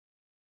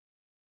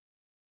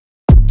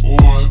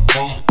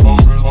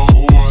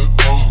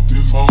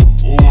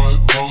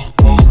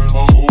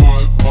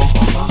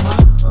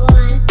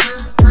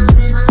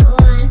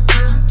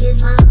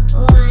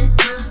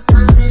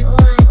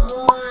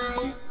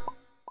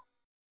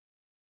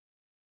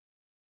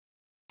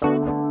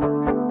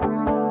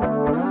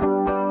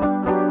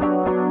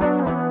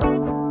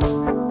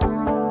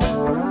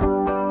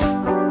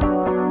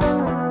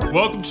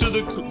Welcome to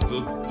the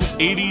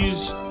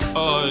 80s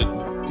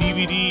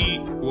DVD,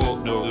 well,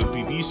 no, it would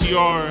be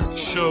VCR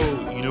show.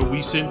 You know,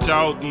 we sent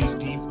out these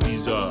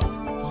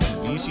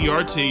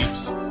VCR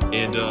tapes,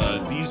 and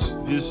this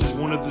is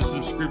one of the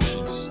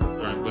subscriptions.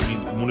 Or, I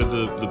mean, one of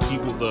the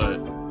people that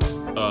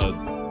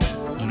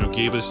you know,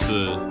 gave us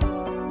the.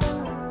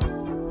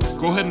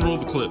 Go ahead and roll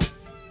the clip.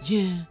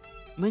 Yeah,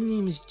 my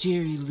name is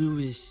Jerry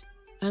Lewis.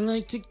 I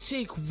like to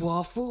take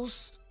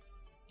waffles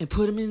and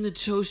put them in the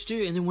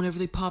toaster, and then whenever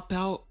they pop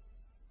out,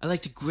 I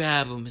like to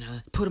grab them and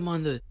I put them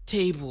on the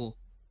table,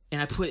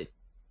 and I put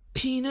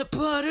peanut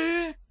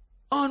butter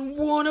on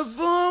one of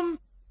them,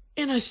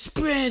 and I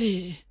spread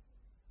it.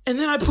 And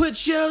then I put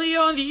jelly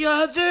on the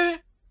other,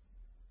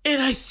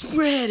 and I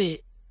spread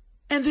it.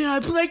 And then I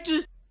like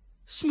to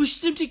smush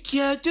them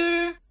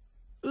together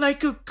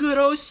like a good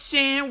old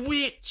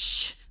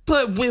sandwich,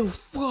 but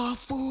with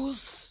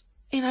waffles.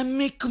 And I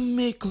make them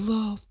make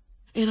love,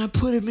 and I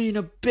put them in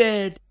a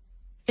bed,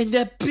 and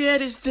that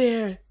bed is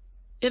there.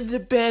 And the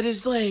bed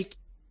is like,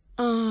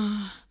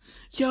 y'all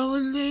are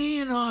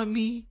laying on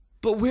me,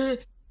 but we're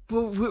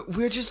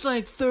just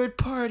like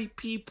third-party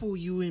people,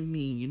 you and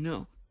me, you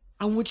know.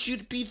 I want you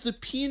to be the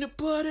peanut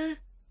butter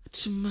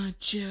to my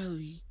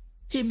jelly.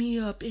 Hit me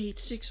up,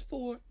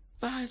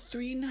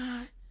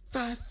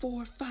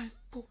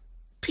 864-539-5454.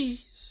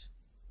 Peace.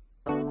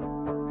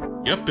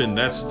 Yep, and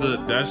that's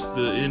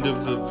the end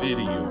of the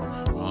video.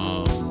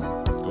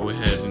 Go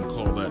ahead and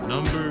call that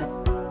number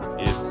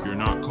if you're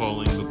not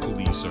calling the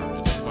police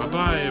already.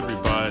 Bye-bye,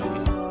 everybody.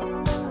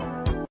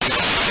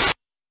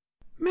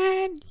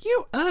 Man,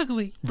 you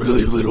ugly.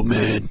 Really, little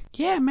man?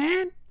 Yeah,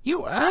 man,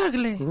 you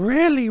ugly.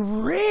 Really,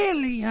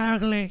 really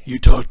ugly. You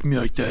talk to me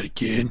like that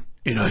again,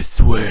 and I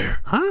swear,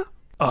 Huh?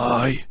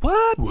 I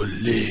What? will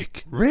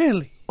lick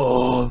Really?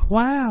 all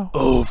Wow.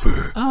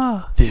 over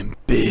them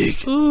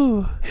big,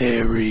 Ooh.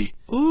 hairy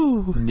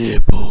Ooh.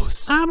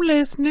 nipples. I'm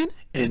listening.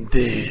 And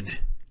then,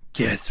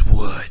 guess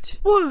what?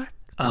 What?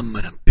 I'm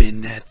gonna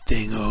bend that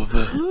thing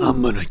over. Ooh.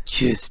 I'm gonna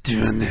kiss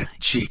her on that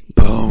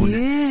cheekbone.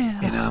 Yeah.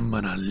 And I'm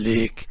gonna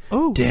lick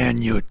Ooh.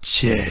 down your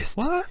chest.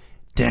 What?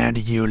 Down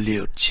to your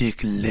little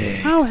chicken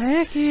legs. Oh,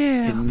 heck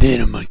yeah. And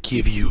then I'm gonna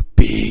give you a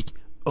big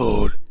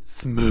old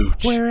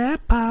smooch. Where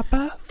at,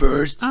 Papa?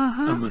 First,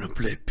 Uh-huh. I'm gonna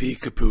play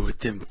peekaboo with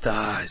them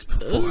thighs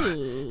before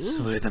I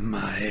slither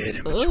my head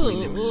in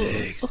between them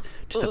legs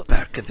to the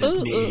back of the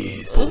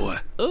knees, boy.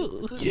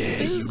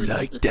 Yeah, you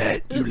like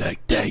that? You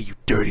like that, you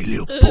dirty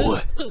little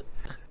boy?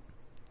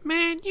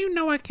 Man, you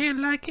know I can't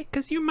like it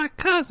because you my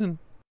cousin.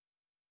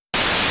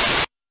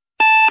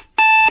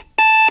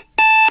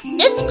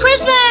 It's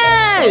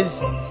Christmas!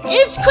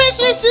 It's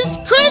Christmas! It's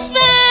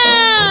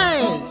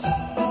Christmas!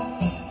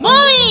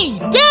 Mommy!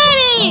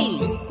 Daddy!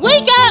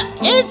 Wake up!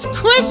 It's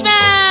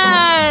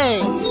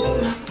Christmas!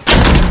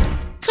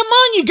 Come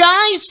on, you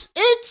guys!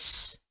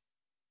 It's...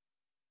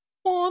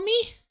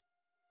 Mommy?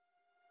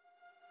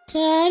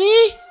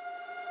 Daddy?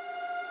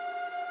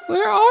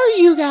 Where are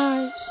you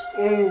guys?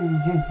 Oh,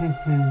 ho, ho,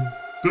 ho.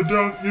 They're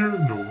down here,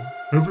 Noah.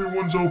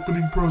 Everyone's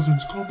opening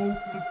presents. Come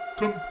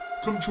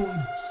join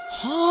us.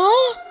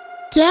 Huh?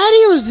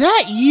 Daddy, was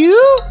that you?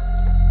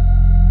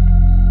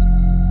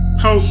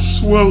 How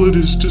swell it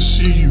is to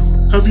see you.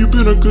 Have you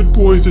been a good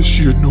boy this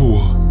year,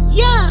 Noah?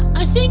 Yeah,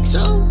 I think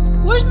so.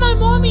 Where's my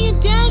mommy and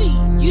daddy?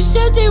 You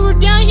said they were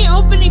down here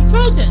opening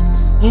presents.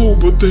 Oh,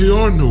 but they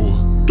are,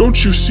 Noah.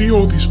 Don't you see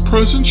all these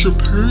presents your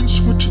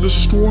parents went to the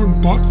store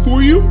and bought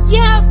for you?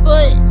 Yeah,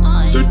 but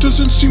There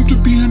doesn't seem to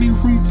be any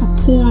room for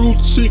poor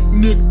old Saint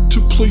Nick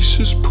to place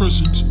his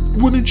presents.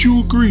 Wouldn't you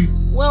agree?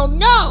 Well,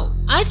 no.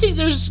 I think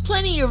there's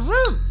plenty of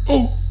room.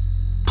 Oh,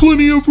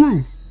 plenty of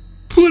room.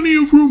 Plenty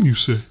of room, you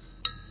say?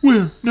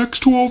 Where?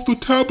 Next to all the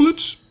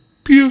tablets?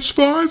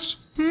 PS5s?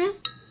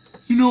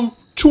 You know,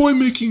 toy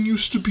making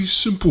used to be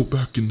simple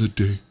back in the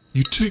day.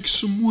 You take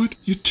some wood,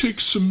 you take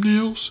some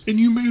nails, and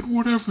you made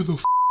whatever the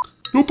f***.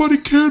 Nobody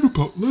cared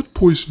about lead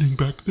poisoning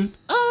back then.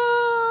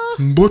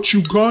 But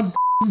you god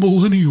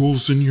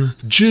millennials and your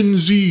Gen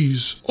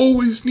Zs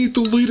always need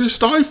the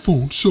latest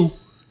iPhone, so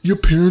your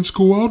parents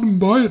go out and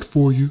buy it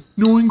for you,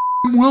 knowing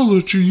well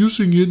that you're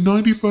using it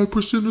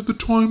 95% of the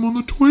time on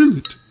the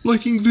toilet,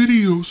 liking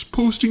videos,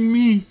 posting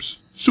memes.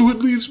 So it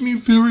leaves me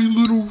very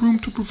little room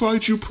to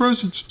provide you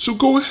presents. So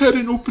go ahead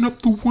and open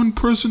up the one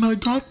present I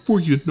got for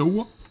you,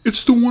 Noah.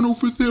 It's the one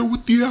over there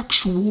with the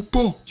actual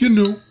bow. You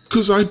know,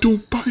 'cause I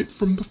don't buy it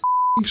from the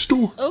f***ing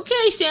store.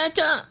 Okay,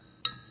 Santa.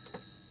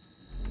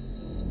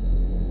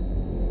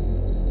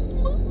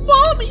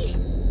 Mommy!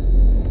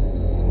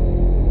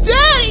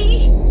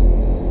 Daddy!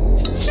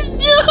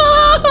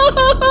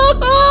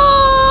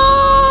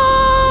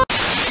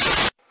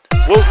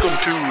 No! Welcome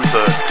to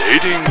the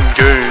dating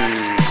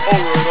game.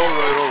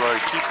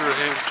 Alright. Keep your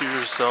hands to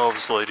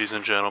yourselves, ladies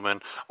and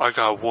gentlemen. I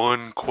got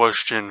one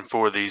question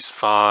for these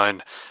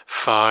fine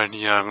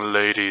young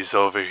ladies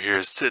over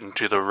here sitting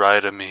to the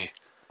right of me.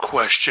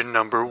 Question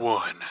number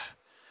 1.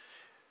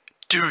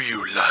 Do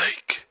you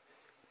like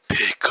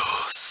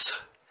pickles?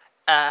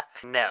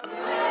 No.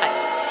 I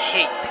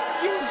hate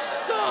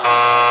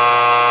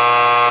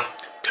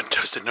pickles.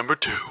 Contestant number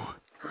 2.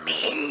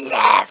 Me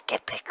love the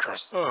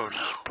pickles. Oh no.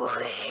 People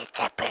eat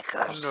the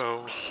pickles.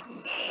 No. Me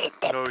need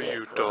the No,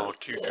 you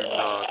don't. You do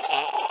not.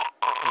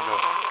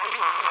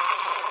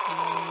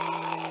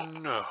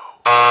 No.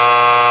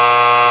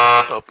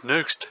 Up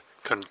next,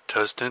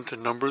 contestant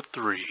number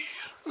 3.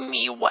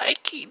 Me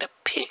wacky the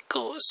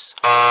pickles.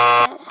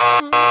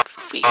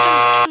 Feed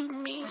them to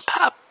me,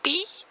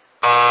 puppy.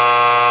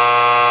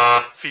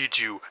 Feed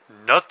you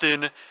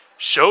nothing.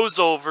 Show's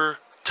over.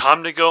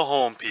 Time to go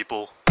home,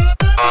 people.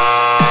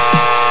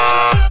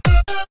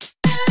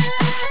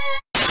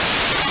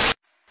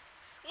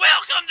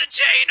 Welcome to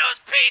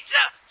Gino's Pizza.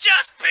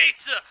 Just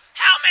pizza.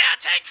 How may I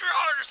take your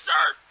order,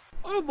 sir?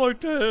 I'd like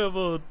to have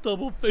a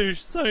double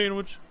fish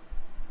sandwich.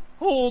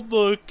 Hold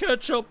the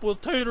ketchup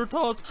with tater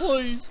tots,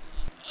 please.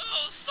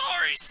 Oh,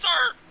 sorry,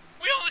 sir.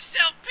 We only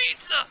sell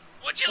pizza.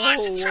 Would you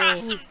like to try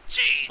some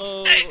cheese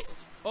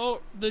sticks?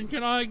 Oh, then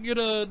can I get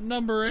a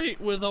number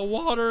 8 with a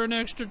water and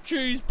extra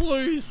cheese,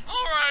 please?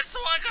 Alright, so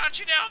I got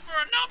you down for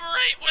a number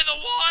 8 with a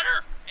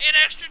water and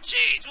extra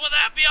cheese. Will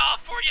that be all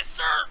for you,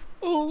 sir?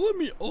 Oh, let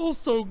me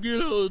also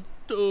get a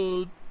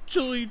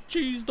chili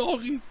cheese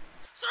doggy.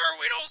 Sir,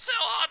 we don't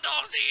sell hot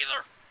dogs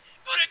either.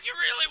 But if you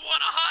really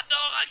want a hot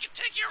dog, I can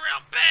take you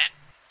around back.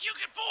 You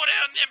can pull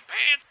down them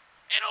pants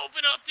and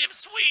open up them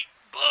sweet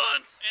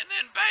buns, and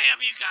then bam,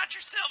 you got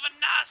yourself a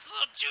nice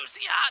little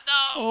juicy hot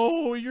dog.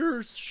 Oh,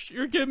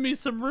 you're giving me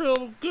some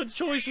real good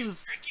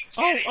choices.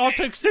 Oh, I'll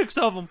take 6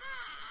 of them.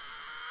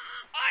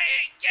 I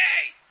ain't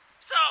gay.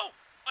 So,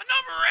 a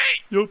number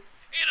 8 Yep.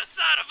 and a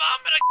side of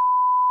vomit.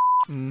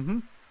 Mm-hmm.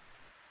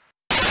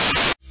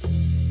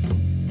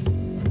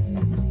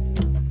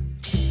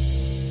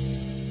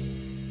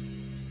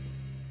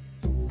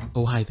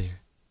 Oh, hi there.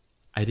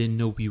 I didn't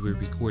know we were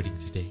recording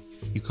today.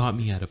 You caught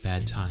me at a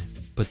bad time,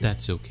 but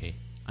that's okay.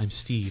 I'm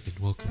Steve and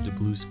welcome to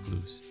Blue's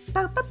Clues.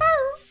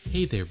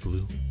 Hey there,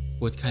 Blue.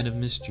 What kind of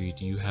mystery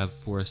do you have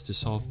for us to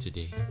solve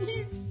today?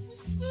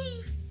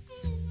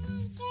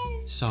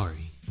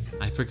 Sorry,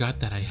 I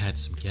forgot that I had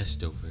some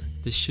guests over.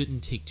 This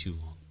shouldn't take too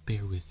long.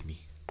 Bear with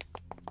me.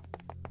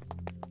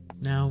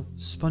 Now,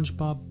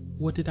 SpongeBob,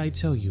 what did I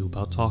tell you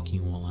about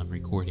talking while I'm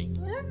recording?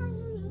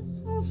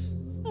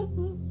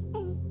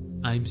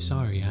 I'm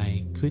sorry,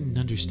 I couldn't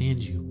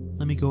understand you.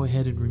 Let me go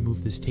ahead and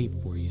remove this tape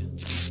for you.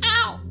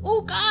 Ow!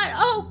 Oh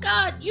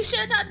God! You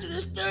said not to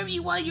disturb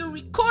you while you're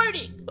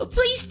recording. But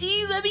please,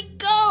 Steve, let me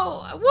go.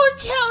 I won't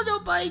tell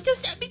nobody.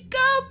 Just let me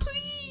go,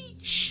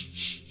 please.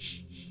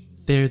 Shh.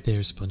 There,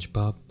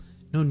 SpongeBob.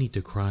 No need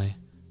to cry.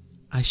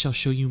 I shall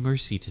show you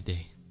mercy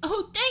today.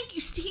 Oh, thank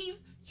you, Steve.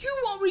 You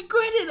won't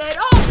regret it at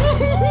all.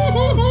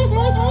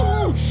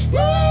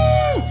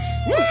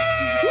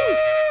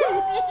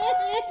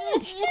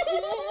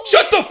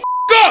 Shut the f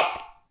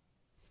up!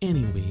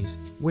 Anyways,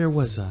 where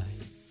was I?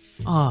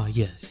 Ah,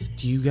 yes.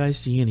 Do you guys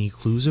see any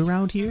clues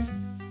around here?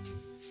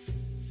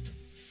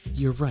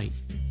 You're right.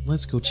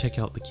 Let's go check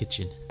out the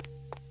kitchen.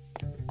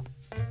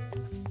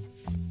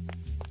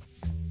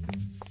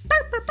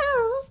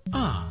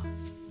 Ah,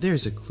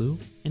 there's a clue,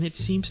 and it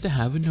seems to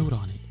have a note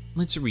on it.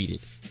 Let's read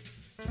it.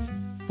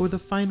 For the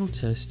final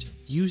test,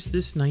 use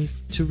this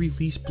knife to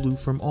release Blue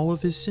from all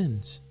of his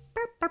sins.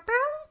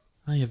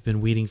 I have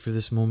been waiting for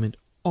this moment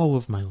all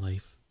of my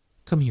life.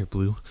 Come here,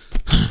 Blue.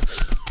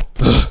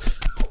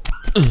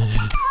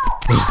 Steven.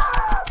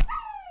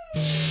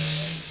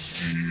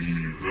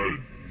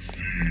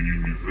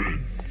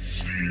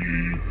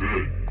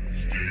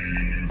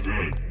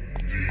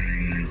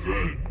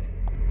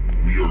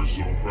 We are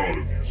so proud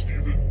of you,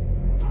 Steven.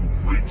 Through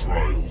great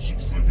trials and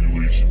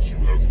tribulations, you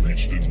have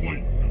reached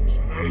enlightenment.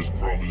 As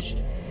promised,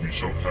 we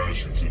shall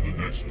pass you to the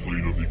next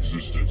plane of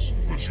existence,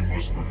 but you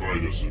must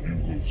provide us a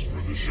new host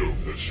for the show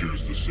that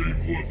shares the same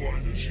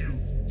bloodline as you.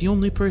 The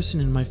only person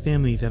in my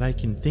family that I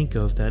can think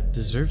of that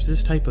deserves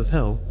this type of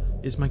hell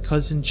is my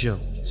cousin Joe,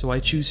 so I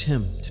choose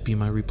him to be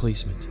my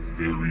replacement.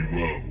 Very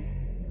well.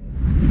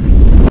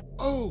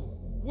 Oh,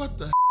 what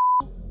the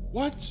hell?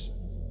 What?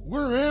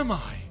 Where am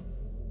I?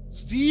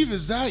 Steve,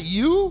 is that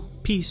you?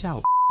 Peace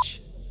out,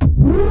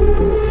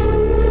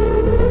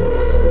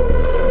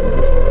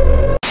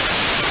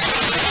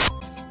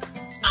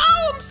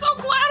 Oh, I'm so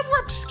glad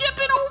we're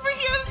skipping over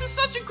here. This is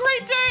such a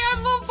great day. I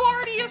love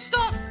Vardy and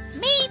stuff.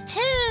 Me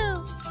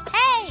too.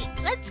 Hey,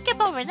 let's skip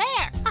over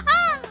there.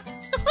 Ha-ha!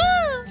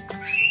 Woohoo!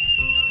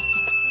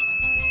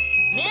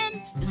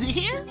 Man, is it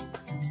here?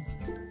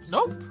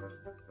 Nope.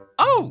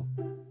 Oh,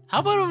 how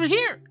about over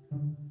here?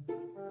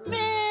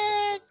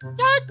 Man,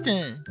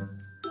 nothing.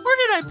 Where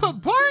did I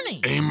put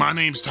Barney? Hey, my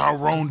name's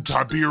Tyrone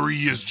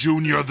Tiberius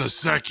Jr.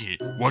 II.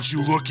 What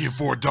you looking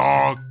for,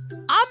 dog?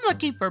 I'm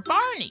looking for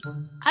Barney.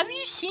 Have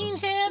you seen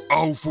him?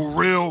 Oh, for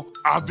real?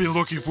 I've been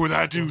looking for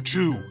that dude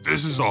too.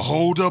 This is a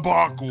whole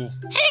debacle.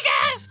 Hey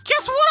guys,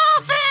 guess what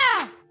I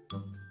found?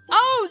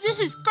 Oh, this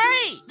is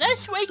great.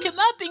 Let's wake him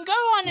up and go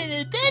on an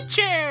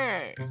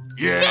adventure.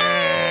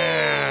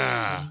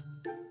 Yeah!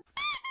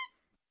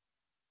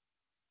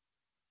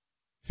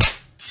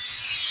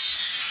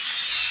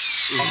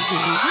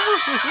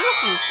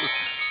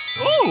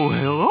 Oh,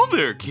 hello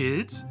there,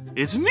 kids.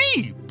 It's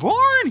me,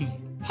 Barney.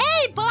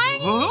 Hey, Barney.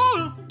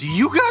 Do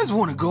you guys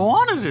want to go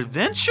on an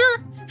adventure?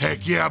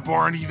 Heck yeah,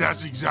 Barney,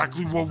 that's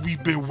exactly what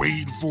we've been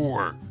waiting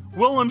for.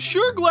 Well, I'm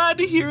sure glad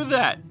to hear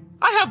that.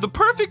 I have the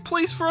perfect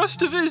place for us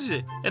to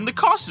visit, and the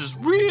cost is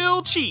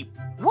real cheap.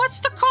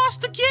 What's the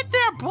cost to get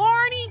there,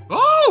 Barney?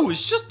 Oh,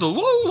 it's just the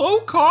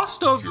low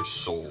cost of your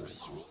soul.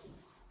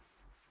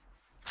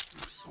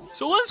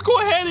 So let's go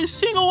ahead and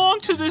sing along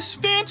to this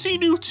fancy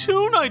new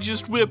tune I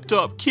just whipped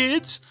up,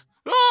 kids.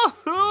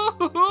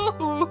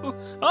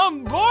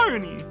 I'm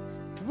Barney.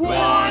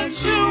 1,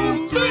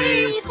 2,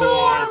 3,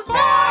 4,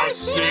 5,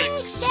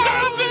 6,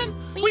 7.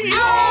 We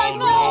all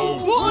know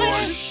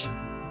Bush.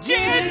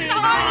 10,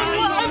 9,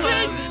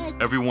 11.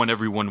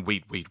 Everyone,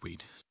 wait.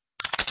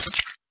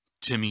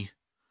 Timmy,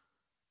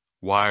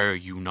 why are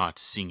you not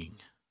singing?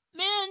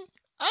 Man,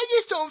 I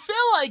just don't feel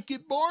like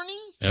it,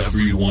 Barney.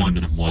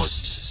 Everyone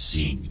must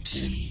sing,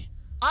 Timmy.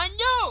 I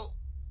know.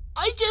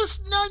 I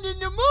just not in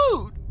the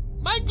mood.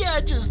 My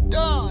dad just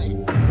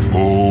died.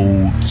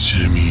 Oh,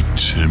 Timmy.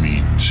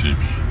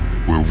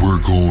 Where we're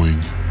going,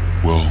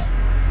 well,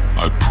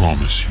 I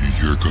promise you,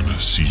 you're gonna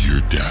see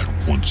your dad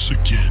once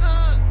again.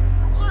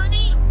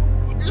 Barney,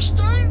 you're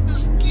starting to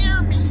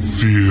scare me.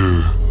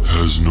 Fear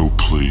has no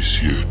place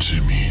here,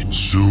 Timmy.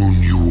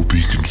 Soon you will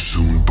be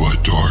consumed by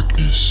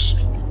darkness.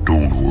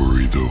 Don't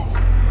worry, though.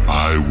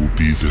 I will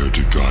be there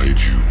to guide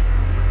you.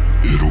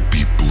 It'll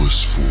be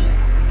blissful,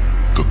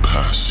 the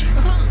passing.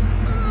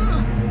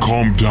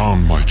 Calm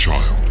down, my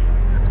child.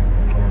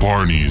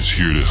 Barney is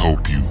here to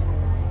help you.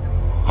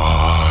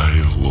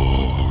 I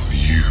love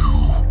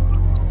you.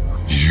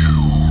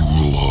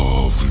 You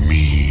love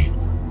me.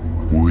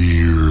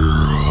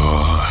 We're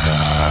a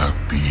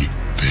happy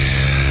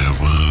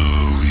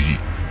family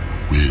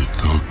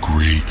with a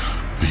great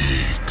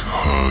big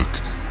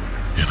hug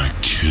and a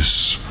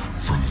kiss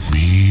from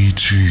me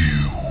to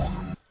you.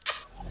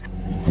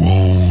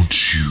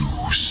 Won't you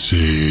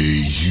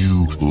say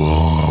you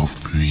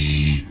love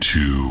me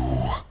too?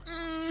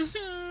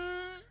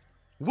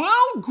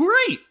 Well,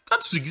 great.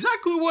 That's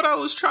exactly what I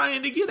was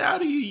trying to get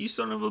out of you, you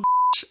son of a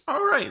bitch.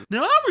 All right,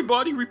 now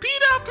everybody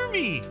repeat after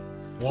me.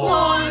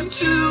 1, 2,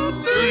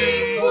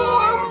 3,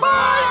 4,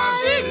 5,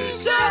 6,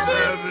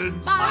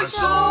 7. My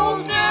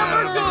soul's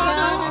never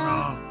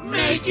gonna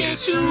make it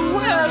to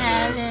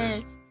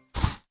heaven.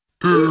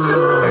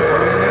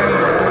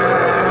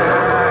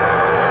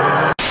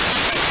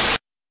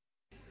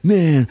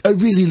 Man, I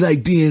really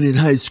like being in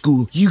high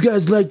school. You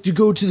guys like to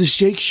go to the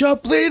shake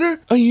shop later?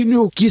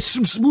 And get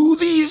some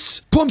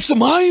smoothies? Pump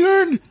some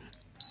iron?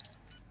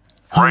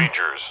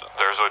 Rangers,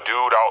 there's a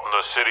dude out in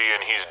the city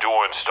and he's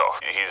doing stuff.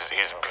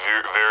 He's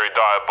very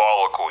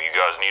diabolical. You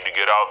guys need to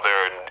get out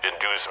there and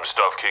do some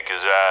stuff, kick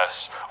his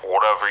ass,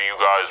 whatever you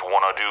guys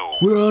want to do.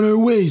 We're on our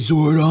way,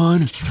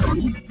 Zordon.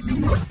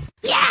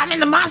 Yeah, I'm in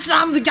the monster.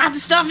 I got the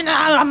stuff and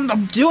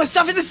I'm doing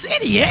stuff in the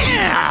city.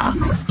 Yeah.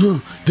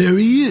 There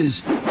he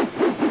is.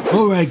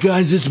 All right,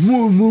 guys, it's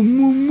more. It's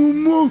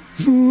more.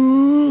 It's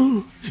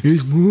more.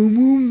 It's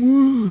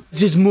more.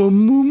 It's more.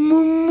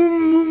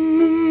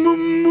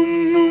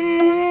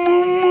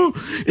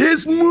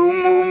 It's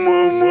more.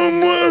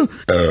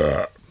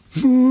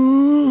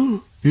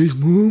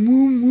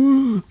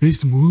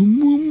 It's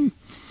more.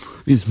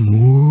 It's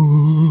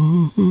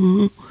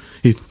more.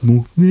 It's more.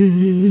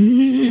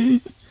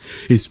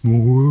 It's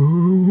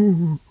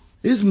more.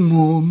 It's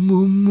more,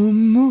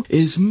 more.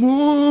 It's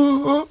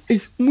more.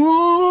 It's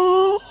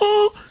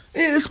more.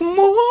 It's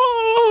more.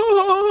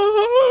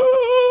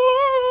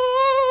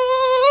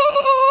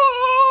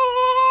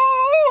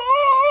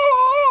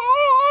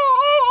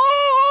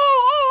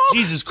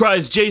 Jesus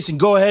Christ, Jason,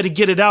 go ahead and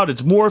get it out.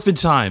 It's morphin'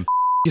 time.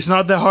 It's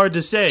not that hard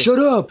to say. Shut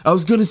up. I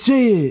was gonna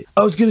say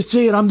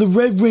it. I'm the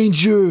Red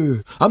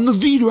Ranger. I'm the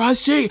leader. I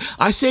say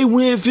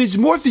when if it's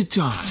morphin'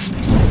 time.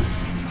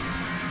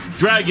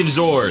 Dragon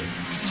Zord.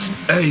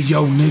 Hey,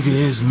 yo, nigga,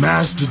 it's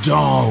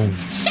Mastodon.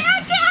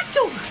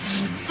 Pterodactyl.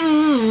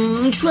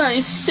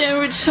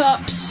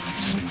 Triceratops.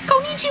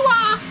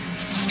 Konnichiwa.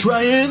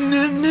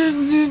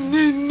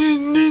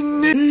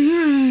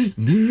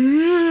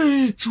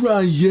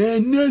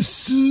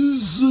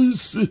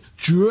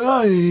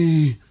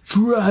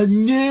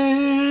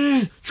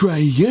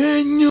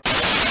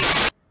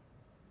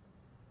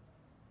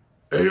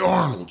 Hey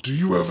Arnold, do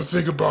you ever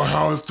think about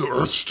how if the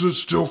Earth stood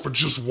still for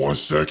just 1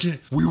 second,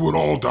 we would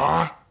all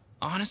die?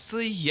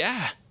 Honestly,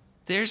 yeah.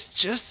 There's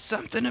just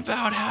something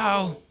about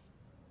how...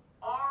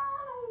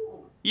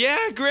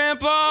 Yeah,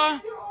 Grandpa?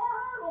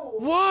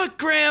 What,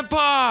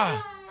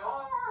 Grandpa?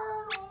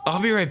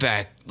 I'll be right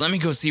back. Let me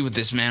go see what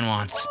this man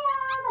wants.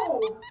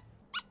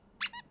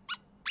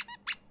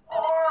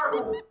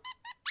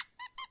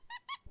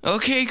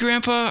 Okay,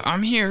 Grandpa,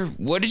 I'm here.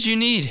 What did you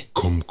need?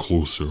 Come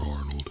closer,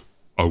 Arnold.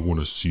 I want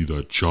to see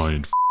that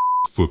giant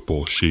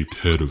football-shaped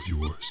head of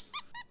yours.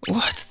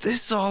 What's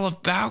this all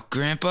about,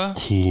 Grandpa?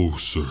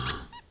 Closer.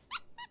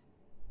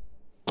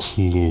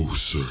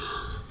 Closer.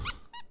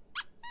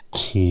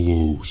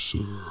 Closer.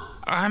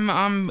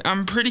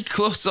 I'm pretty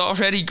close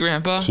already,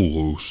 Grandpa.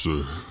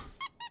 Closer.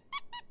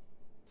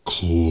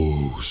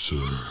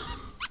 Closer.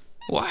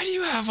 Why do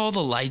you have all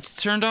the lights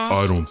turned off?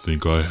 I don't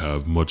think I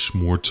have much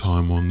more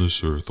time on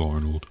this earth,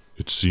 Arnold.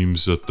 It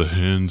seems that the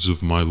hands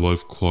of my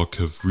life clock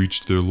have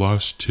reached their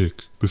last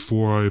tick.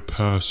 Before I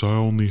pass, I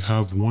only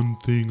have one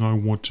thing I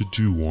want to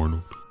do,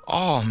 Arnold.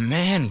 Oh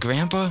man,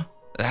 Grandpa.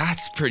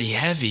 That's pretty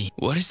heavy.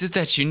 What is it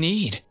that you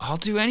need? I'll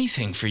do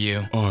anything for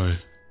you. Oh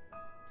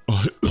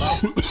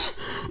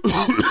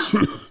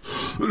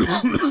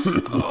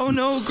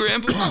no,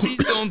 Grandpa,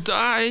 please don't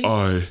die.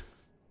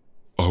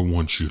 I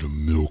want you to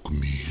milk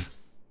me.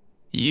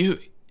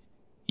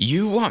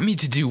 You want me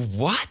to do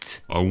what?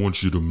 I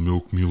want you to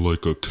milk me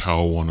like a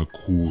cow on a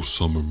cool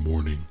summer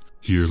morning.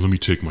 Here, let me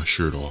take my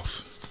shirt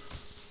off.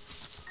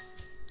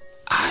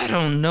 I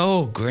don't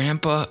know,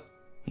 Grandpa.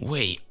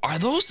 Wait, are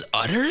those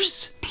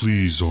udders?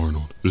 Please,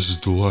 Arnold. This is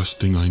the last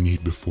thing I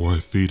need before I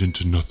fade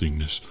into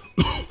nothingness.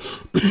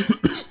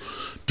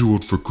 Do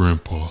it for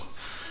Grandpa.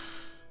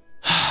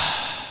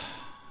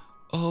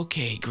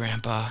 Okay,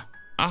 Grandpa.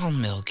 I'll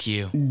milk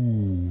you.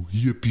 Ooh,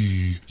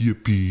 yippee,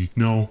 yippee.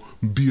 Now,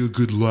 be a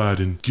good lad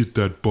and get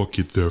that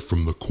bucket there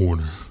from the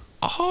corner.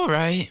 All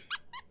right.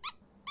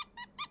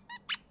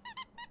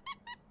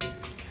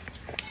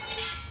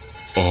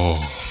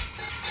 Ah,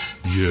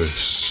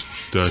 yes,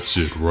 that's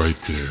it right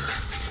there.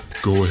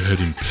 Go ahead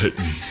and pet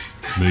me.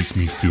 Make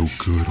me feel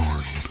good,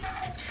 Arnold.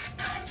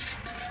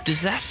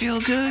 Does that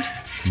feel good?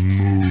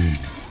 Moo.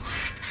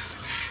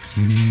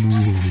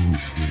 Moo.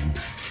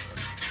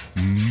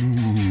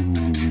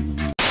 Moo.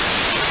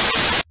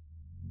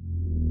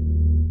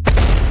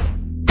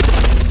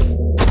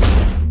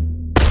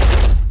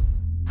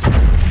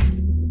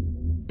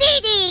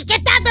 Dee,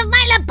 get out of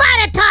my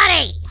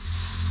laboratory!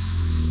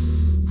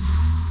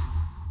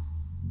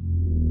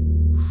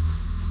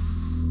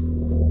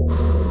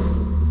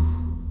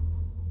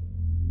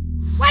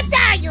 What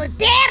are you,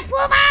 deaf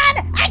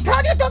woman? I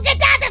told you to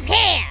get out of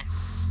here!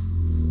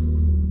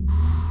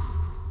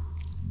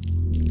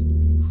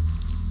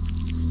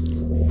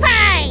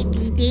 Fine,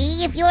 Dee.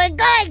 If you are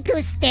going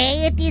to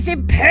stay, it is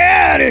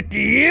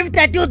imperative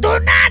that you do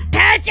not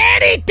touch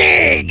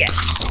anything!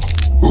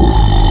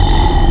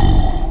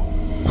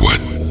 What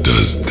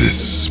does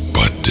this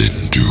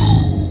button do?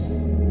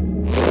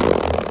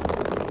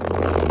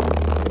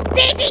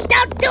 Dee,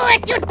 don't do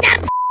it, you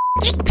dumb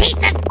f***ing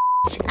piece of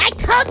I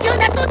told you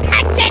not to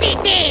touch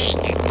anything!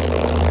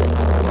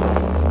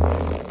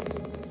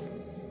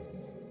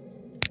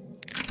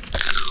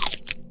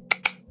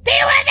 Do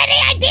you have any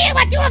idea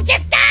what you have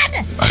just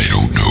done? I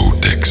don't know,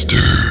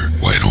 Dexter.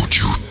 Why don't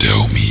you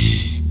tell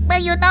me?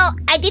 Well, you know,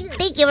 I didn't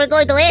think you were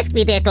going to ask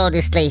me that,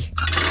 honestly.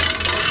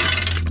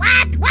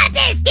 What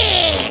is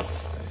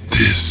this?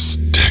 This,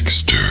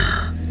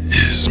 Dexter,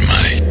 is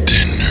my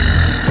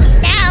dinner.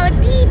 Now,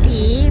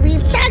 Dee,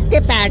 we've talked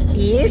about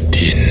this.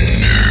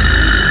 Dinner.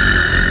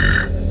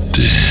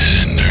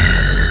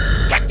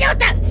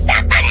 Computer,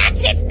 stop my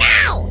actions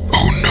now!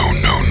 Oh, no.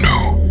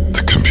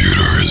 The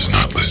computer is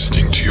not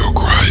listening to your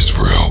cries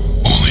for help.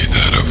 Only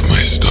that of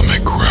my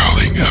stomach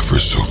growling ever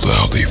so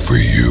loudly for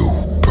you,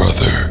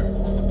 brother.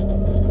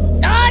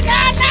 No! Oh,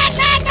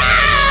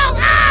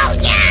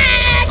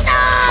 yeah!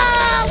 No!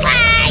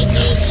 Why,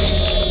 Dee?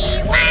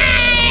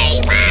 Why?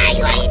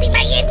 You are eating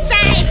my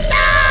insides!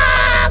 No!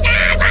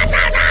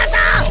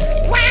 No!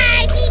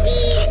 Why,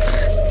 Dee?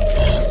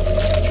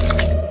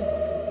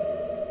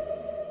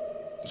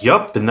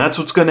 Yup, and that's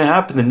what's gonna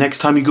happen the next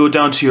time you go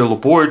down to your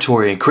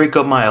laboratory and crank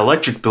up my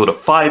electric bill to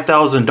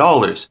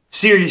 $5,000.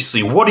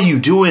 Seriously, what are you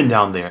doing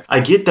down there? I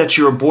get that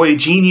you're a boy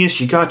genius,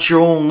 you got your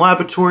own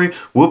laboratory,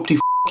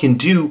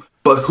 whoop-de-f***ing-do,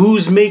 but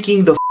who's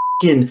making the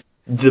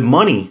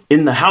money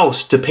in the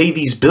house to pay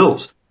these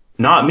bills?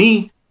 Not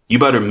me. You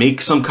better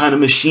make some kind of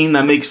machine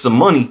that makes some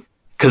money,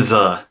 cause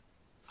I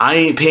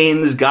ain't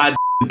paying this goddamn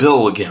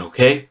bill again,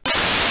 okay?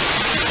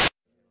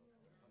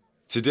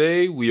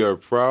 Today, we are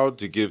proud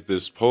to give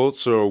this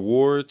Pulitzer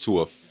Award to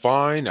a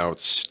fine,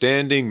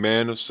 outstanding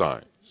man of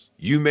science.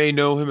 You may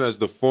know him as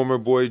the former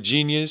boy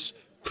genius.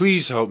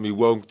 Please help me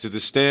welcome to the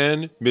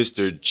stand,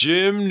 Mr.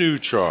 Jim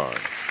Neutron.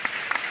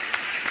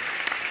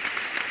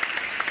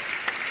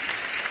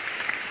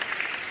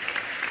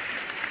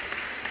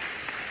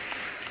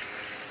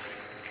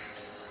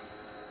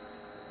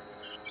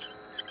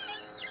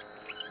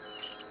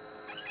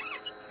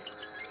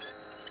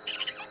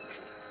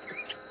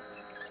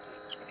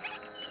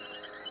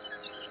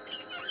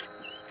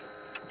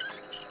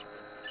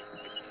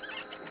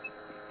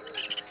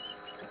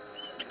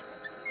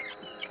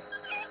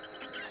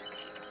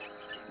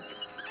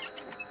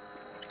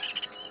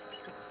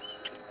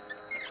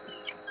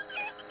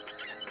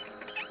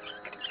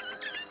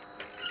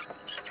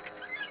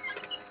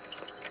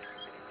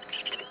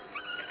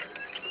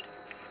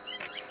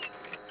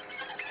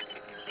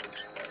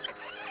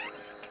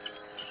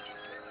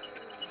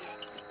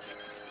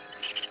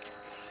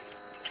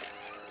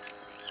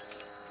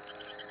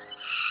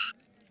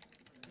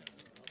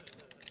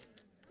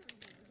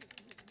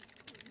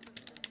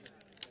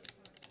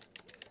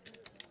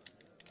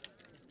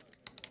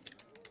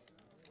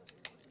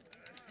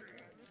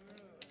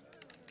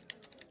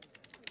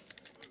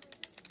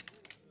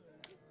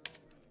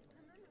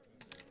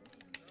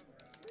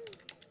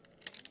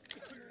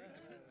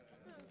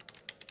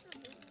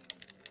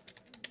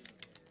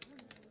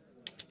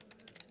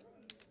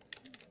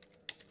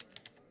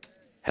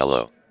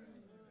 Hello.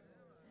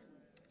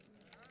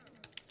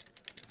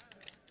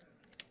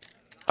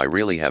 I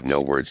really have no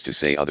words to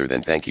say other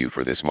than thank you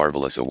for this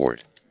marvelous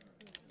award.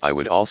 I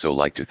would also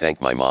like to thank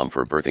my mom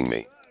for birthing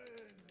me.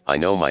 I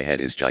know my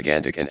head is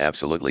gigantic and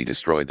absolutely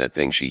destroyed that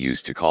thing she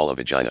used to call a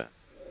vagina.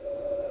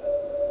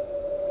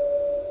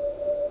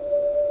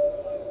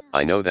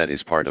 I know that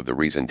is part of the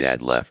reason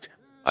Dad left.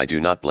 I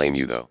do not blame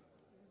you though.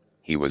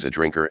 He was a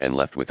drinker and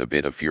left with a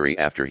bit of fury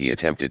after he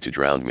attempted to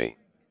drown me.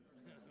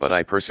 But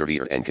I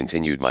persevered and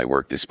continued my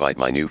work despite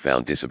my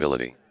newfound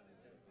disability.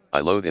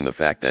 I loathe in the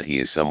fact that he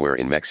is somewhere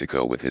in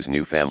Mexico with his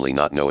new family,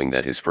 not knowing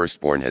that his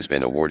firstborn has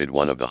been awarded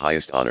one of the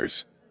highest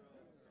honors.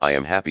 I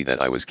am happy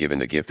that I was given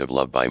the gift of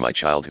love by my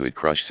childhood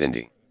crush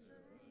Cindy.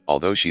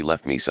 Although she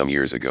left me some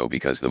years ago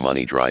because the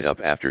money dried up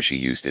after she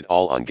used it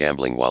all on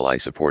gambling while I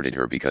supported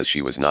her because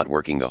she was not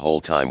working the whole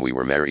time we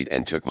were married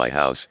and took my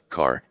house,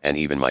 car, and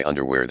even my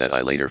underwear that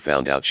I later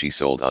found out she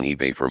sold on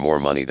eBay for more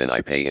money than I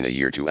pay in a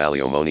year to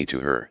alimony to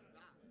her.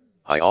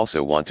 I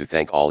also want to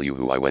thank all you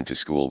who I went to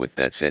school with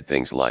that said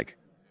things like,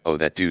 "Oh,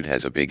 that dude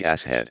has a big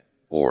ass head,"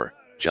 or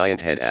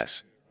 "giant head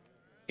ass."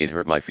 It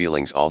hurt my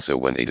feelings also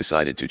when they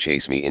decided to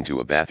chase me into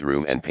a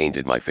bathroom and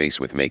painted my face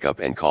with makeup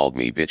and called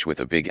me bitch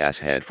with a big ass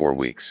head for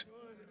weeks.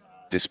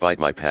 Despite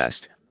my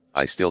past,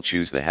 I still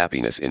choose the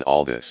happiness in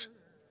all this.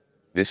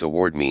 This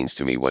award means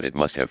to me what it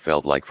must have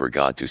felt like for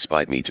God to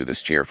spite me to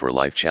this chair for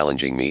life,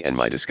 challenging me and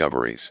my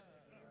discoveries.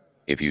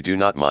 If you do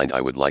not mind, I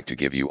would like to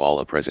give you all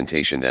a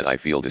presentation that I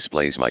feel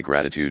displays my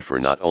gratitude for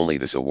not only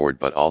this award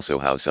but also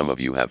how some of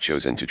you have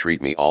chosen to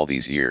treat me all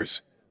these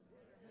years.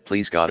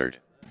 Please Goddard.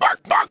 Bark,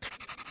 bark.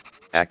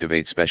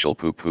 Activate special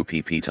poop poop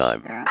pee pee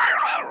time.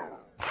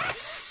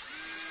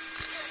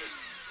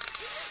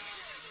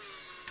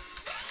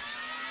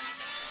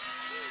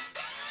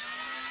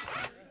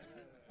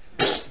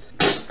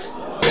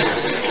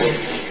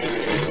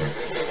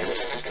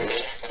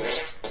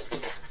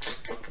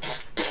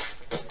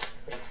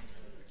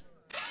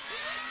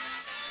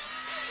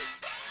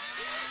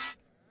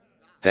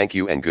 Thank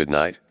you and good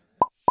night.